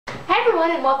Hi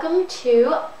everyone, and welcome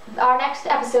to our next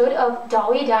episode of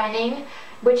Dolly Dining,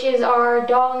 which is our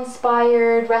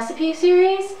doll-inspired recipe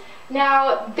series.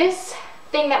 Now, this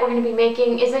thing that we're going to be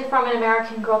making isn't from an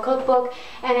American Girl cookbook,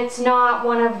 and it's not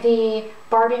one of the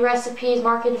Barbie recipes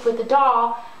marketed with the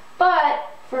doll, but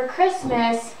for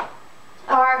Christmas,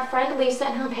 our friend Lisa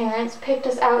and her parents picked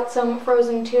us out some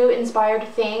Frozen 2 inspired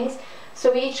things.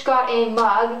 So we each got a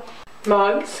mug.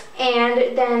 Mugs.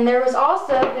 And then there was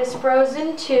also this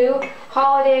Frozen 2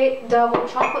 holiday double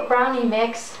chocolate brownie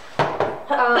mix, which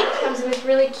comes in this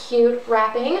really cute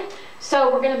wrapping.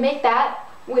 So we're going to make that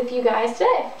with you guys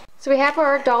today. So we have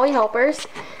our Dolly helpers,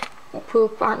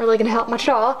 who aren't really going to help much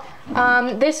at all.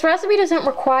 This recipe doesn't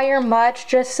require much,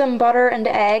 just some butter and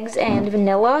eggs and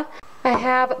vanilla. I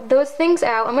have those things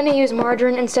out. I'm going to use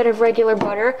margarine instead of regular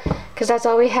butter, because that's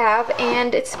all we have.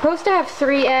 And it's supposed to have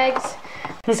 3 eggs.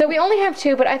 So we only have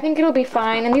 2, but I think it'll be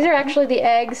fine. And these are actually the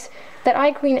eggs that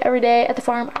I clean every day at the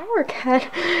farm I work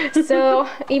at. So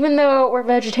even though we're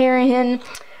vegetarian,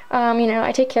 you know,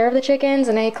 I take care of the chickens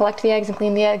and I collect the eggs and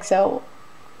clean the eggs, so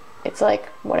it's like,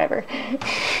 whatever.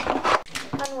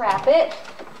 Unwrap it.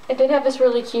 It did have this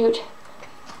really cute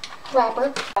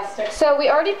wrapper. So we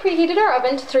already preheated our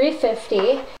oven to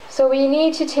 350. So we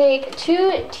need to take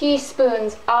 2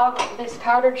 teaspoons of this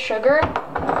powdered sugar,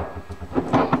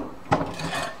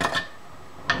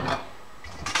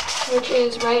 which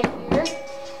is right here.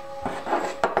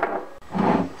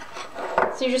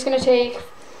 So you're just going to take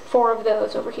 4 of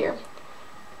those over here.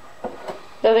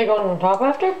 Are they going on top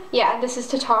after? Yeah, this is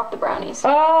to top the brownies.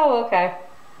 Oh, okay.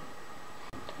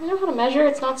 Do we know how to measure?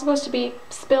 It's not supposed to be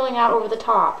spilling out over the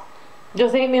top.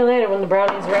 Just thank me later when the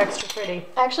brownies are extra pretty.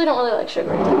 I actually don't really like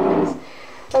sugary brownies.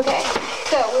 Okay,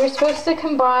 so we're supposed to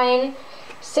combine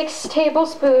 6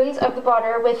 tablespoons of the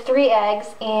butter with 3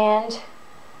 eggs and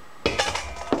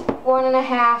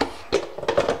 1.5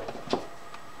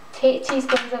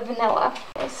 teaspoons of vanilla.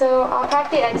 Okay, so I'll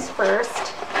crack the eggs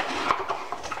first.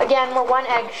 Again, we're 1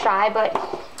 egg shy, but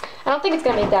I don't think it's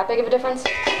going to make that big of a difference.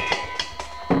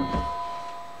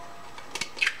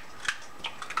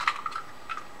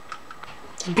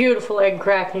 Beautiful egg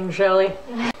cracking, Shelly.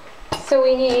 So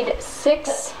we need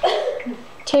 6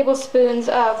 tablespoons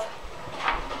of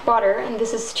butter, and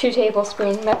this is 2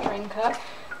 tablespoon measuring cup.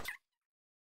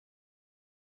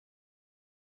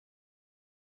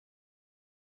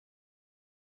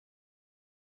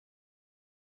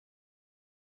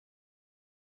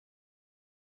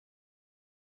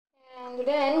 And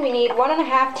then we need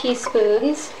 1.5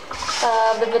 teaspoons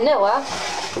of the vanilla,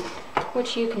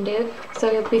 which you can do, so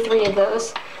it'll be 3 of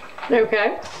those.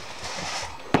 Okay.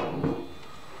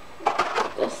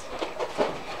 This.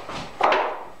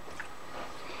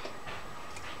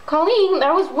 Colleen,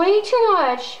 that was way too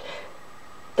much.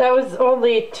 That was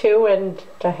only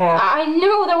 2.5. I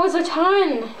know, that was a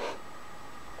ton.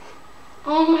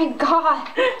 Oh my god.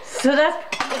 So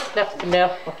that's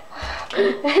no.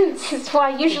 This is why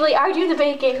usually I do the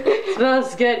baking.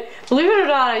 Smells good. Believe it or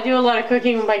not, I do a lot of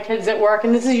cooking with my kids at work,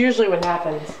 and this is usually what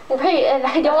happens. Right, and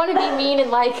I don't want to be mean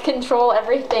and like control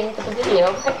everything for the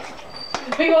video.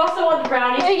 But you also want the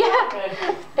brownies.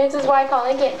 Yeah. This is why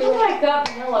Colleen can't do it. Oh my god,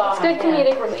 vanilla. It's good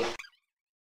comedic relief.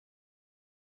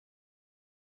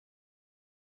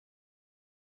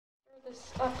 Stir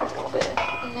this up a little bit,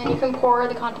 and then you can pour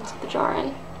the contents of the jar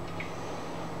in.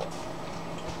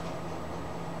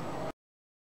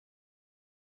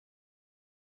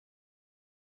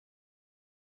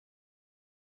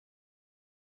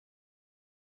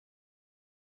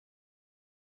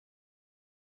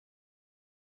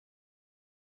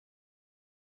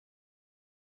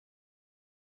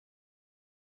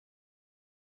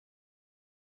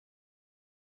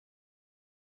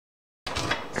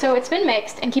 So it's been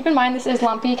mixed, and keep in mind this is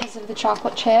lumpy because of the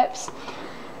chocolate chips.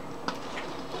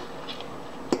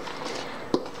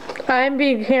 I'm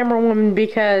being camera woman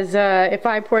because if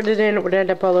I poured it in, it would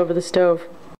end up all over the stove.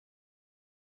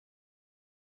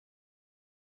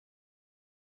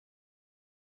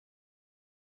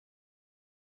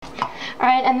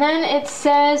 Alright, and then it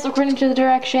says, according to the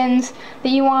directions, that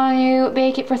you want to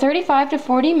bake it for 35 to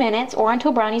 40 minutes or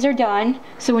until brownies are done,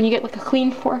 so when you get like a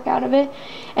clean fork out of it,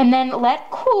 and then let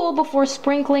cool before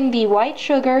sprinkling the white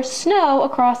sugar snow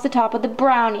across the top of the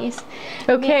brownies.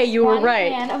 Okay, you were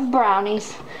right. 1 pan of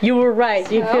brownies. You were right.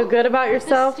 Do you feel good about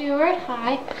yourself? Stewart,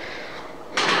 hi.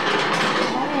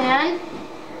 And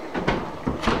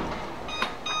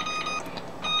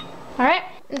alright.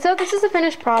 And so this is the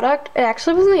finished product. It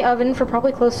actually was in the oven for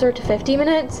probably closer to 50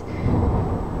 minutes.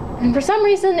 And for some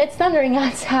reason it's thundering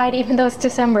outside even though it's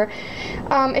December.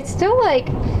 It's still like,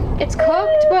 it's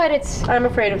cooked, but it's... I'm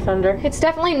afraid of thunder. It's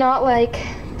definitely not like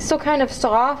still kind of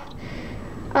soft.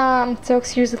 So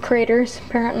excuse the craters.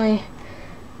 Apparently,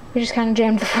 we just kind of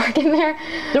jammed the fork in there.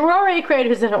 There were already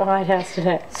craters in it when I tested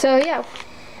it. So yeah.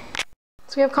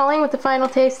 So we have Colleen with the final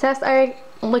taste test. I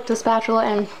licked the spatula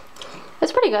and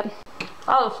it's pretty good.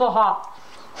 Oh, it's so hot.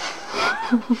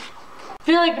 I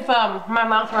feel like if my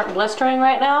mouth weren't blistering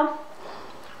right now.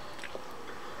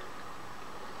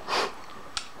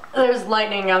 There's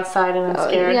lightning outside and I'm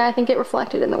scared. Yeah, I think it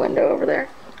reflected in the window over there.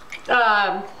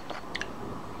 Come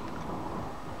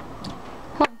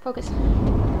on, focus.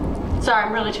 Sorry,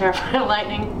 I'm really terrified of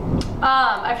lightning.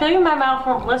 I feel like if my mouth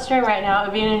weren't blistering right now, it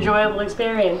would be an enjoyable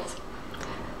experience.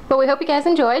 But we hope you guys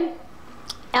enjoyed.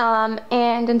 And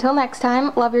until next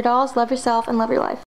time, love your dolls, love yourself, and love your life.